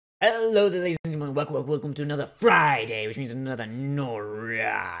Hello there, ladies and gentlemen. Welcome to another Friday, which means another Nozz.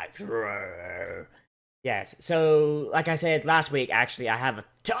 Yes, so, like I said last week, actually, I have a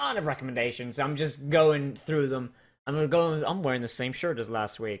ton of recommendations. I'm just going through them. I'm wearing the same shirt as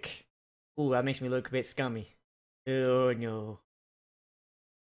last week. Ooh, that makes me look a bit scummy. Oh, no.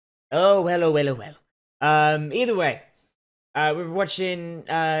 Oh, well. Either way, we're watching,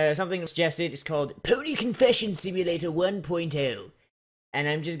 something suggested. It's called Pony Confession Simulator 1.0. And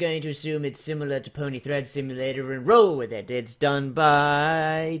I'm just going to assume it's similar to Pony Thread Simulator and roll with it. It's done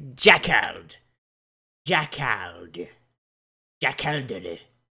by Jackald. Jackald.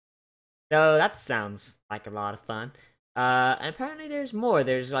 So that sounds like a lot of fun. And apparently there's more.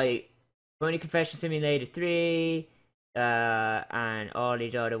 There's like Pony Confession Simulator 3, and all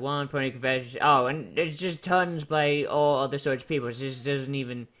these other one Pony Confession. Oh, and there's just tons by all other sorts of people. It just doesn't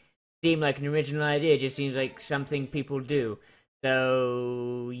even seem like an original idea. It just seems like something people do.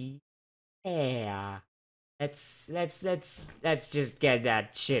 So yeah, let's just get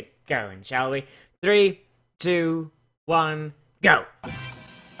that shit going, shall we? 3, 2, 1, go.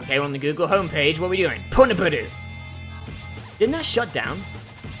 Okay, we're on the Google homepage. What are we doing? Punabudu. Didn't that shut down?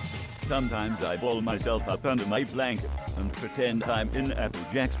 Sometimes I ball myself up under my blanket and pretend I'm in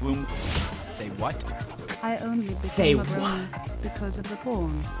Applejack's room. Say what? I only Say became a what? brony because of the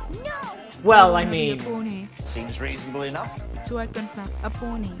porn. No! Well, I wanna be a mean, pony, Seems reasonable enough. so I can fuck a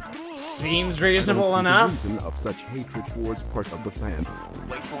pony. seems reasonable The enough. reason of such hatred towards part of the fandom.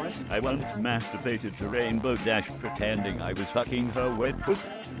 Wait for it. I once masturbated to Rainbow Dash pretending I was fucking her wet puss,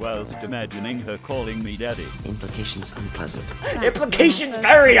 whilst imagining her calling me daddy. Implications unpleasant. Implications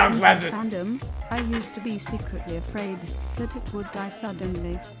very unpleasant. Fandom, I used to be secretly afraid that it would die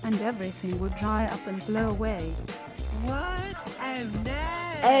suddenly and everything would dry up and blow away. What? Oh no!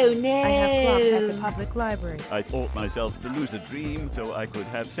 Oh no! I have clocked at the public library. I taught myself to lose a dream so I could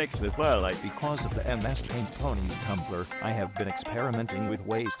have sex with Twilight. Because of the MS Paint Ponies Tumblr, I have been experimenting with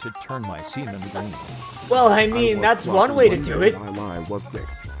ways to turn my semen green. Well, I mean, I that's was one way to watching do one it. day While I was sick,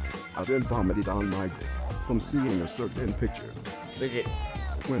 I then vomited on my dick from seeing a certain picture. Was it?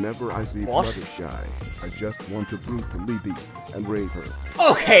 Whenever I see What? Fluttershy, I just want to brutally beat and rape her.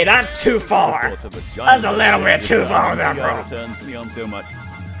 Okay, that's too far. That's a little bit too far there, bro. Turns me on so much.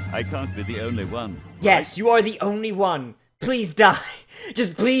 I can't be the only one. Yes, you are the only one. Please die.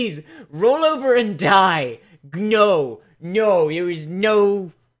 Just please, roll over and die. No, there's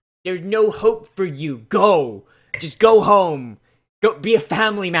no hope for you. Go. Just go home. Go, be a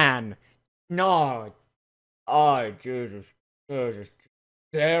family man. No. Oh, Jesus.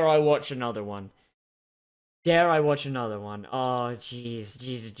 Dare I watch another one? Oh,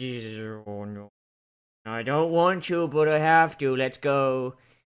 jeez. Oh, no. I don't want to, but I have to. Let's go.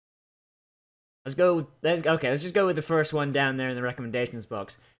 Let's just go with the first one down there in the recommendations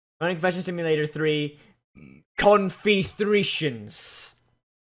box. Pony Confession Simulator 3, Confestrations.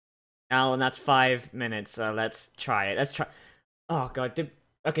 Now, and that's 5 minutes, so let's try it. Oh, God.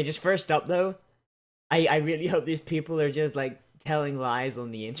 Okay, just first up, though, I really hope these people are just, like, telling lies on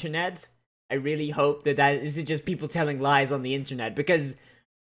the internet. I really hope that this is just people telling lies on the internet, because,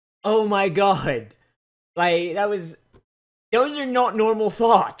 oh my God. Like, those are not normal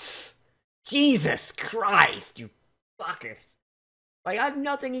thoughts. Jesus Christ, you fuckers. Like, I have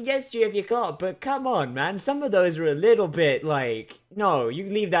nothing against you if you can't, but come on, man. Some of those are a little bit, like, no, you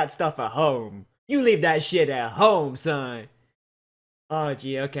leave that stuff at home. You leave that shit at home, son. Oh,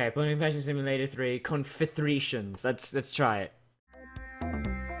 gee, okay. Pony Confession Simulator 3, Confestrations. Let's try it.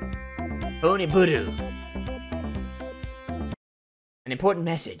 Pony Budu. An important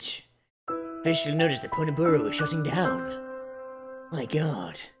message. Officially noticed that Pony Buru is shutting down. My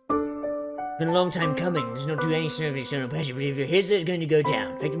God. Been a long time coming. There's not do any service, no pressure, but if your headset is going to go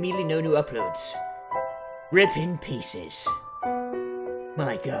down, in fact, immediately no new uploads. Rip in pieces.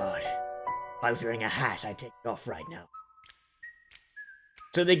 My God. If I was wearing a hat, I'd take it off right now.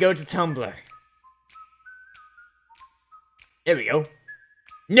 So they go to Tumblr. There we go.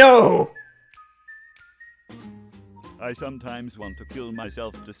 No! I sometimes want to kill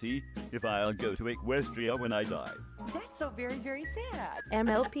myself to see if I'll go to Equestria when I die. That's so very, very sad.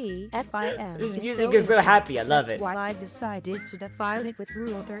 MLP FIM. This music is so happy, I love it. That's why I decided to defile it with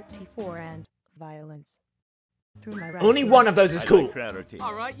Rule 34 and violence. Through my Only one of those is I cool. like Rarity.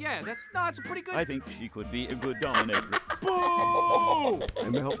 Alright, yeah, that's a pretty good. I think she could be a good dominatrix. Boo!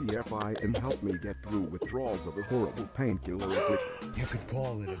 MLPFI helped me get through withdrawals of a horrible painkiller addiction. You could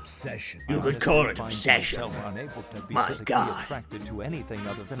call it obsession. You could call it obsession. Unable to be My physically God. attracted to anything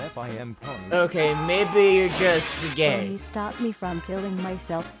other than FIM ponies. Okay, maybe you're just gay. Pony stopped me from killing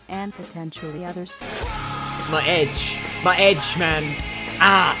myself and potentially others. My edge, man.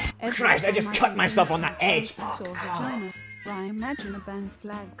 Ah, Every Christ, I time just cut see myself them, on that I edge. saw vagina. I imagine a band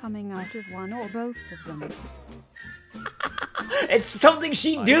flag coming out of one or both of them. It's something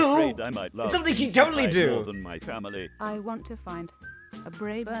she'd I'm do. afraid I might love It's something she'd things totally inside more do. than my family. I want to find a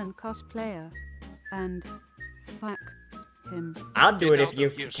Brayburn cosplayer and fuck him. I'll do it if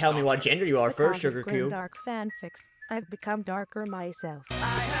you tell me what gender you are first, Because Sugar of grim Cube. dark fanfics, I've become darker myself.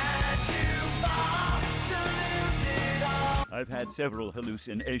 I've had several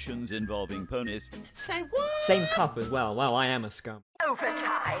hallucinations involving ponies. Say what? Same cup as well. Wow, I am a scum. Overtime.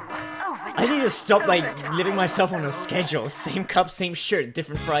 I need to stop, like, living myself on a schedule. Same cup, same shirt,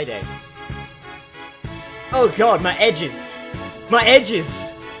 different Friday. Oh god, my edges! My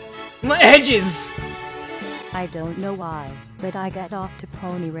edges! My edges! I don't know why, but I got off to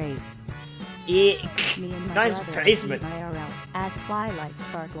pony rape. Ick. Me and my Nice brother placement. IRL as Twilight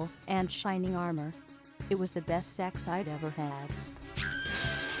Sparkle and Shining Armor. It was the best sex I'd ever had.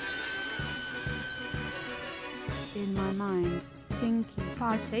 In my mind, Pinkie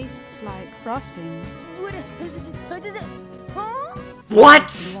Pie tastes like frosting.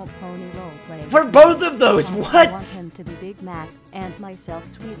 What? You want pony roleplay? For both of those, I want what? him to be Big Mac and myself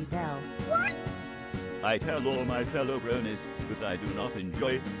Sweetie Belle. I tell all my fellow bronies that I do not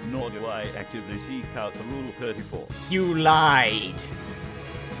enjoy, nor do I actively seek out the Rule 34. You lied.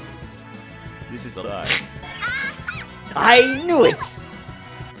 This is a lie. I knew it!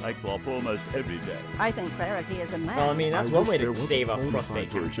 I clop almost every day. I think clarity is a man. Well, I mean, that's I one wish way there to was a stave off bona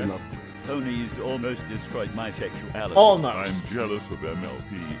prostate fide version cancer. of Ponies almost destroyed my sexuality. Almost. I'm jealous of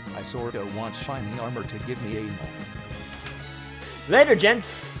MLP. I sorta want Shining Armor to give me anal. Later,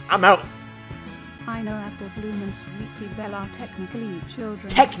 gents. I'm out. I know Apple Bloom and Sweetie Belle are technically children.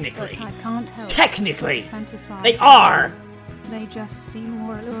 Technically. But I can't help Technically. fantasize. They are! They just seem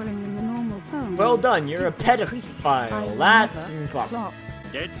more alluring than the normal ponies. Well done, you're a I pedophile. will That's never clock. flop,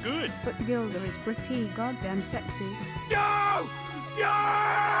 That's good. but Gilda is pretty goddamn sexy. No! No!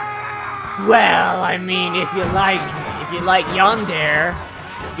 Well, I mean, if you like Yandere,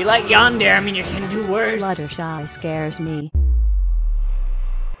 I mean, you can do worse. Fluttershy scares me.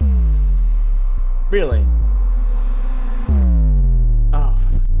 Really? Oh.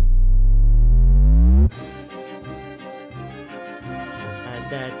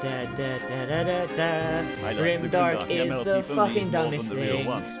 I like Grim the Dark Grimdark is MLP the ponies fucking more dumbest than the real thing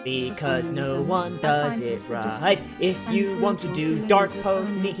ones. because For some no reason, one I does find it this sadistic right. If and you want to do brutal dark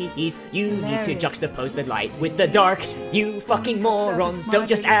feeling ponies, you need to hilarious. juxtapose the light with the dark. You fucking morons, don't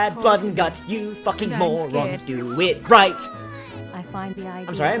just add blood and guts. You fucking And I'm morons, scared. do it right. I find the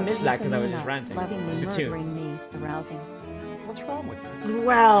idea sorry, I of missed that 'cause I was just Ethan ranting. lovingly It's a tune. murdering me arousing. What's wrong with her?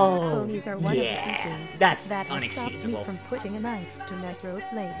 Well, Ponies are one yeah, of the few things that's that has stopped me unexcusable. from putting a knife to my throat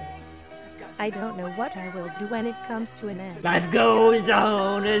later. I don't know what I will do when it comes to an end. Life goes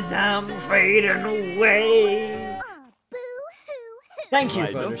on as I'm fading away. Thank you,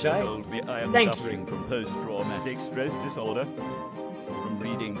 My doctor Fluttershy. told me I am Thank suffering from post-traumatic stress disorder from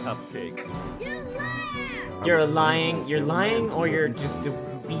reading Cupcake. You're lying, or you're just the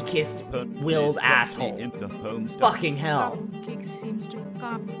weakest willed asshole. Into home stuff. Fucking hell. Cupcake seems to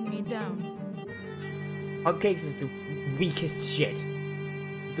calm me down. Cupcakes is the weakest shit.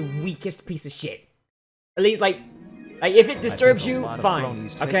 It's the weakest piece of shit. At least, like if it disturbs a you, lot of fine.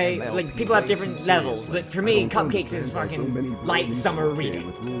 bronies take Okay, MLP like people have way different too levels, seriously. but for me, I don't Cupcakes is understand why so fucking many light bronies summer don't care reading.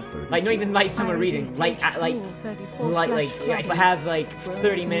 with Rule 34. Like not even light summer I reading. Like Rule 34 like slash if I clubbing. have like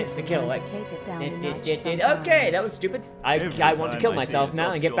 30 minutes to kill, like Take it down a did, notch okay, sometimes. that was stupid. I Every want to time kill I myself see a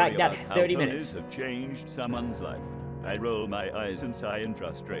now and get back sub-story that about 30 how minutes. ponies have changed someone's life. I roll my eyes and sigh in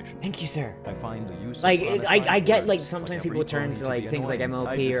frustration. Thank you, sir. I find the use Like, of I get like words, sometimes every people turn pony to to like be things like annoying.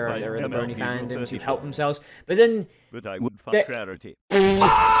 MLP or I the despise Brony MLP fandom to 34. help themselves, but then But I would fuck There- Rarity.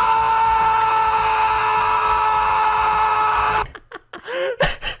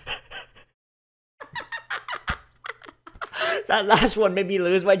 that last one made me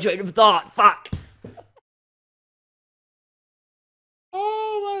lose my train of thought. Fuck.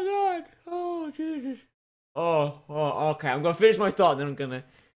 Oh my god. Oh Jesus. Oh, okay. I'm gonna finish my thought, then I'm gonna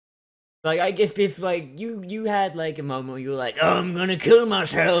like if like you had like a moment where you were like, oh, I'm gonna kill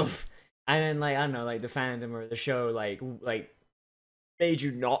myself, and then like I don't know, like the fandom or the show like made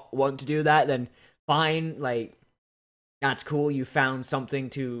you not want to do that, then fine, like that's cool. You found something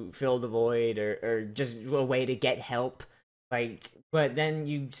to fill the void or just a way to get help. Like, but then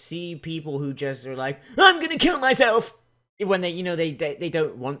you see people who just are like, I'm gonna kill myself when they they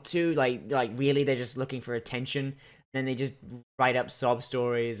don't want to, like really they're just looking for attention. Then they just write up sob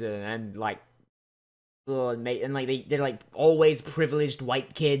stories and like, and like they're like always privileged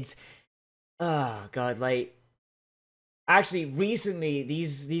white kids. Oh god, like Actually, recently,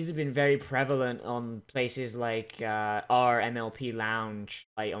 these have been very prevalent on places like our MLP Lounge,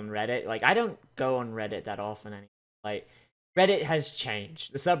 like on Reddit. Like, I don't go on Reddit that often anymore. Like, Reddit has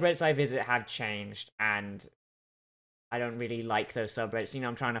changed. The subreddits I visit have changed, and I don't really like those subreddits. You know,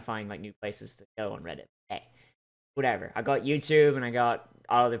 I'm trying to find, like, new places to go on Reddit. Hey, whatever. I got YouTube, and I got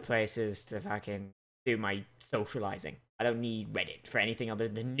other places to fucking do my socializing. I don't need Reddit for anything other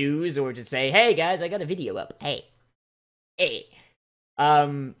than news or to say, hey, guys, I got a video up. Hey.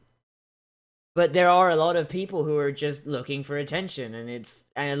 But there are a lot of people who are just looking for attention, and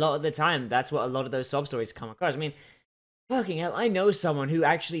a lot of the time, that's what a lot of those sob stories come across. I mean, fucking hell, I know someone who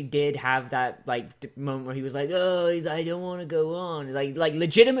actually did have that, like, moment where he was like, oh, I don't want to go on. Like,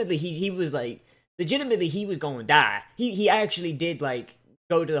 legitimately, he was like, legitimately, he was going to die. He actually did, like,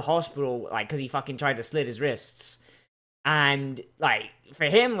 go to the hospital, like, because he fucking tried to slit his wrists. And, like, for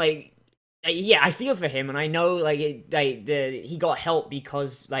him, like, yeah, I feel for him, and I know, like, he got help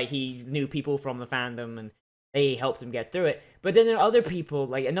because, like, he knew people from the fandom, and they helped him get through it. But then there are other people,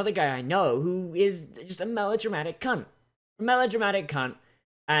 like, another guy I know, who is just a melodramatic cunt.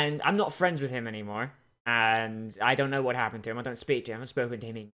 And I'm not friends with him anymore, and I don't know what happened to him. I don't speak to him. I haven't spoken to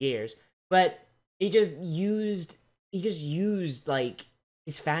him in years. But he just used, like,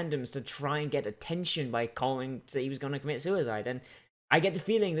 his fandoms to try and get attention by calling that he was going to commit suicide, and I get the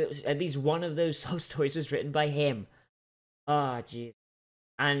feeling that at least one of those sob stories was written by him. Oh, jeez.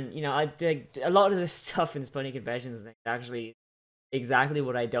 And, you know, a lot of the stuff in Spunny Confessions is actually exactly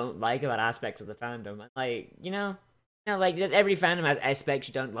what I don't like about aspects of the fandom. like, like, every fandom has aspects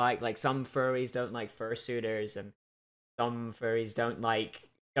you don't like. Like, some furries don't like fursuiters, and some furries don't like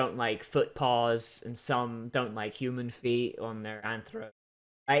foot paws, and some don't like human feet on their anthro.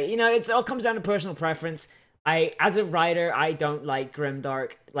 It all comes down to personal preference. As a writer, I don't like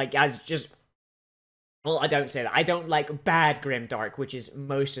grimdark, like, well, I don't say that. I don't like bad grimdark, which is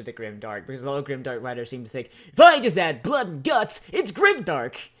most of the grimdark, because a lot of grimdark writers seem to think, if I just add blood and guts, it's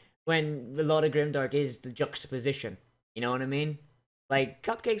grimdark, when a lot of grimdark is the juxtaposition, you know what I mean? Like,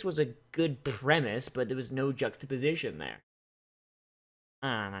 Cupcakes was a good premise, but there was no juxtaposition there.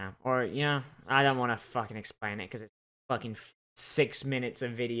 I don't know, or, I don't want to fucking explain it, because it's fucking 6 minutes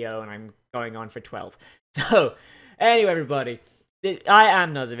of video, and I'm going on for 12. So, anyway, everybody, I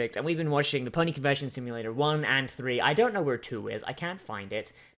am Nozz, and we've been watching the Pony Convention Simulator 1 and 3. I don't know where 2 is. I can't find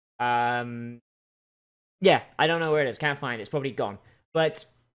it. Yeah, I don't know where it is. Can't find it. It's probably gone. But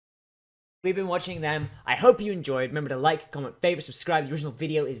we've been watching them. I hope you enjoyed. Remember to like, comment, favorite, subscribe. The original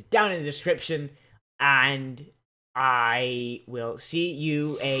video is down in the description. And I will see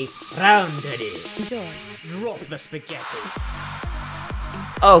you around it. Enjoy. Drop the spaghetti.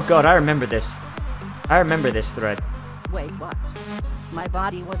 Oh god, I remember this. I remember this thread. Wait, what? My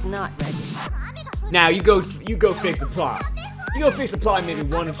body was not ready. Now you go fix the plot. You go fix the plot in maybe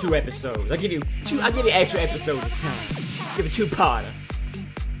 1 or 2 episodes. I'll give you extra episodes this time. Give it 2-parter.